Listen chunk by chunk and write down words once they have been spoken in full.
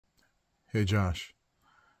Hey Josh,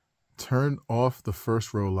 turn off the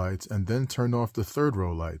first row lights and then turn off the third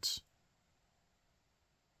row lights.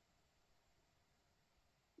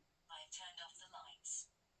 I turned off the lights.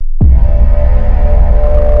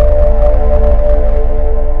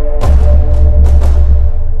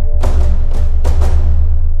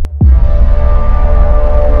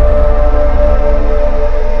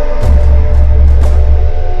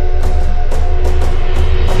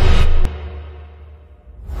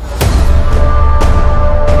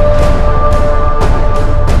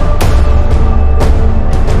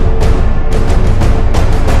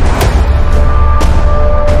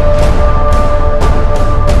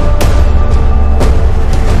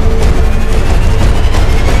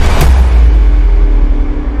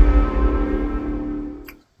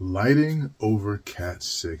 Lighting over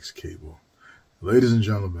Cat6 cable. Ladies and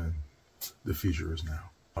gentlemen, the future is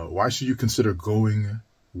now. Why should you consider going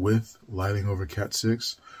with lighting over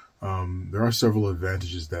Cat6? There are several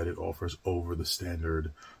advantages that it offers over the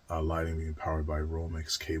standard lighting being powered by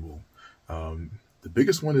Romex cable. The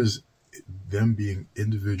biggest one is them being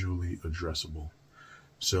individually addressable.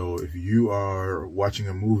 So if you are watching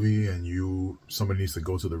a movie and somebody needs to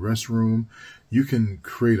go to the restroom, you can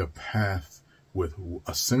create a path with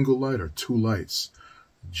a single light or two lights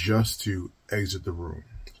just to exit the room.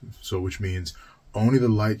 So which means only the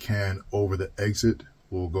light can over the exit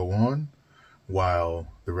will go on while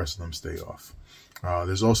the rest of them stay off.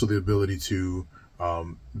 There's also the ability to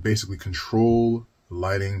basically control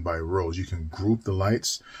lighting by rows. You can group the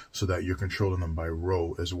lights so that you're controlling them by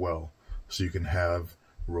row as well. So you can have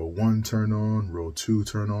row 1 turn on, row 2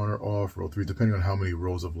 turn on or off, row 3, depending on how many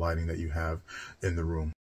rows of lighting that you have in the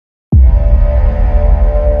room.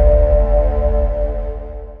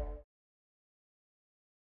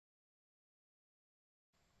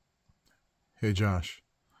 Hey Josh,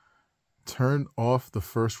 turn off the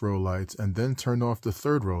first row lights and then turn off the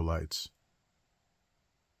third row lights.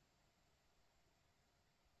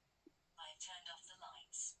 I turned off the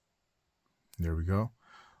lights. There we go.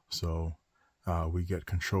 So we get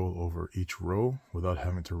control over each row without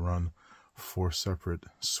having to run 4 separate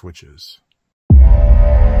switches.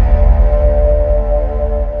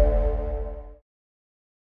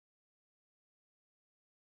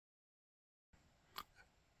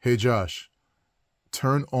 Hey Josh,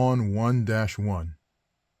 turn on 1-1. Now on.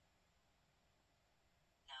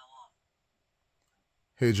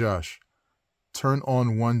 Hey Josh, turn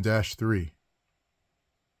on 1-3. The light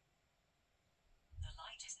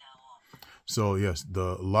is now on. So yes,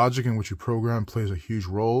 the logic in which you program plays a huge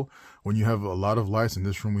role. When you have a lot of lights, in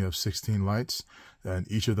this room we have 16 lights, and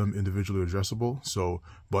each of them individually addressable. So,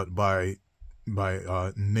 but by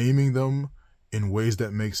naming them in ways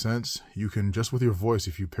that make sense, you can, just with your voice,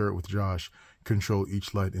 if you pair it with Josh, control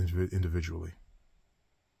each light individually.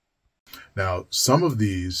 Now, some of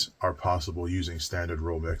these are possible using standard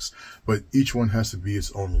Romex, but each one has to be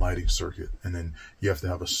its own lighting circuit, and then you have to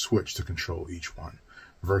have a switch to control each one.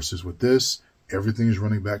 Versus with this, everything is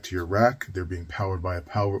running back to your rack. They're being powered by a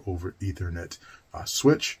power over Ethernet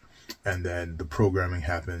switch, and then the programming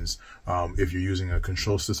happens. If you're using a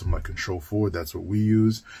control system like Control 4, that's what we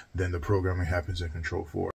use, then the programming happens in Control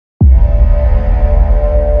 4.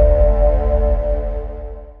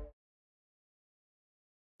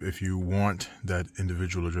 If you want that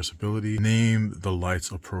individual addressability, name the lights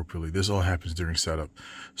appropriately. This all happens during setup.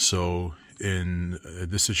 So in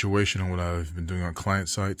this situation, and what I've been doing on client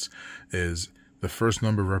sites is the first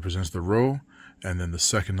number represents the row, and then the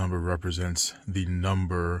second number represents the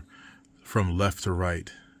number from left to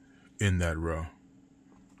right in that row.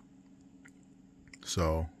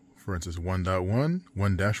 So for instance,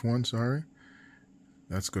 1-1, sorry,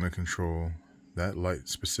 that's going to control that light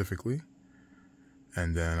specifically.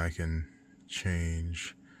 And then I can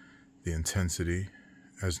change the intensity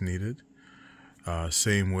as needed.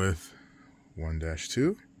 Same with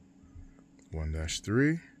 1-2,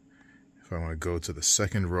 1-3. If I want to go to the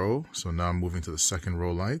second row, so now I'm moving to the second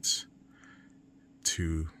row lights,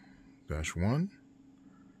 2-1,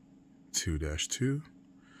 2-2,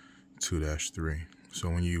 2-3. So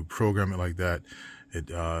when you program it like that, it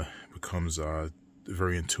becomes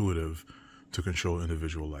very intuitive to control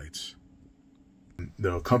individual lights.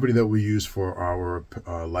 The company that we use for our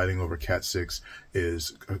lighting over Cat6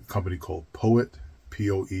 is a company called PoE,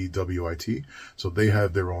 P-O-E-W-I-T. So they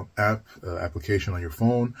have their own application on your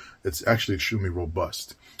phone. It's actually extremely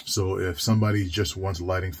robust. So if somebody just wants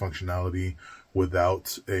lighting functionality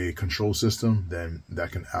without a control system, then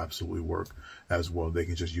that can absolutely work as well. They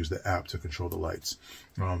can just use the app to control the lights.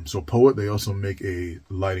 So PoE, they also make a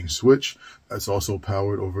lighting switch that's also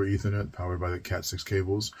powered over Ethernet, powered by the Cat6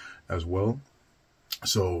 cables as well.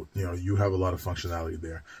 So, you have a lot of functionality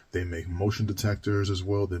there. They make motion detectors as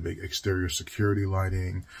well. They make exterior security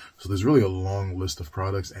lighting. So there's really a long list of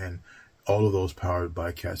products, and all of those powered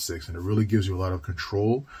by Cat 6. And it really gives you a lot of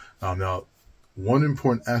control. Now, one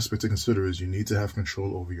important aspect to consider is you need to have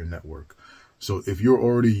control over your network. So if you're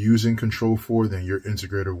already using Control 4, then your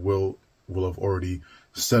integrator will have already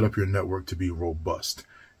set up your network to be robust.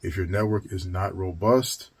 If your network is not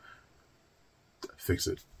robust, fix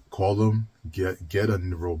it. Call them, get a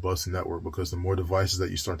robust network, because the more devices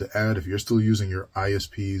that you start to add, if you're still using your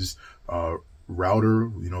ISP's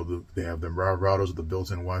router, they have them routers with the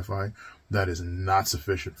built-in Wi-Fi, that is not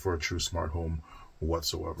sufficient for a true smart home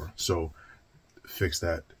whatsoever. So fix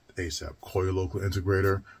that ASAP. Call your local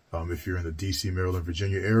integrator. If you're in the DC, Maryland,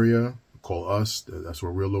 Virginia area, call us. That's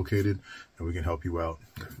where we're located, and we can help you out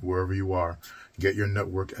wherever you are. Get your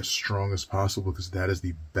network as strong as possible, because that is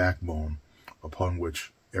the backbone upon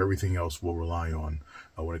which everything else will rely on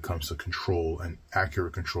when it comes to control and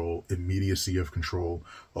accurate control, immediacy of control.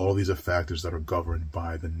 All these are factors that are governed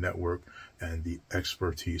by the network and the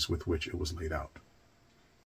expertise with which it was laid out.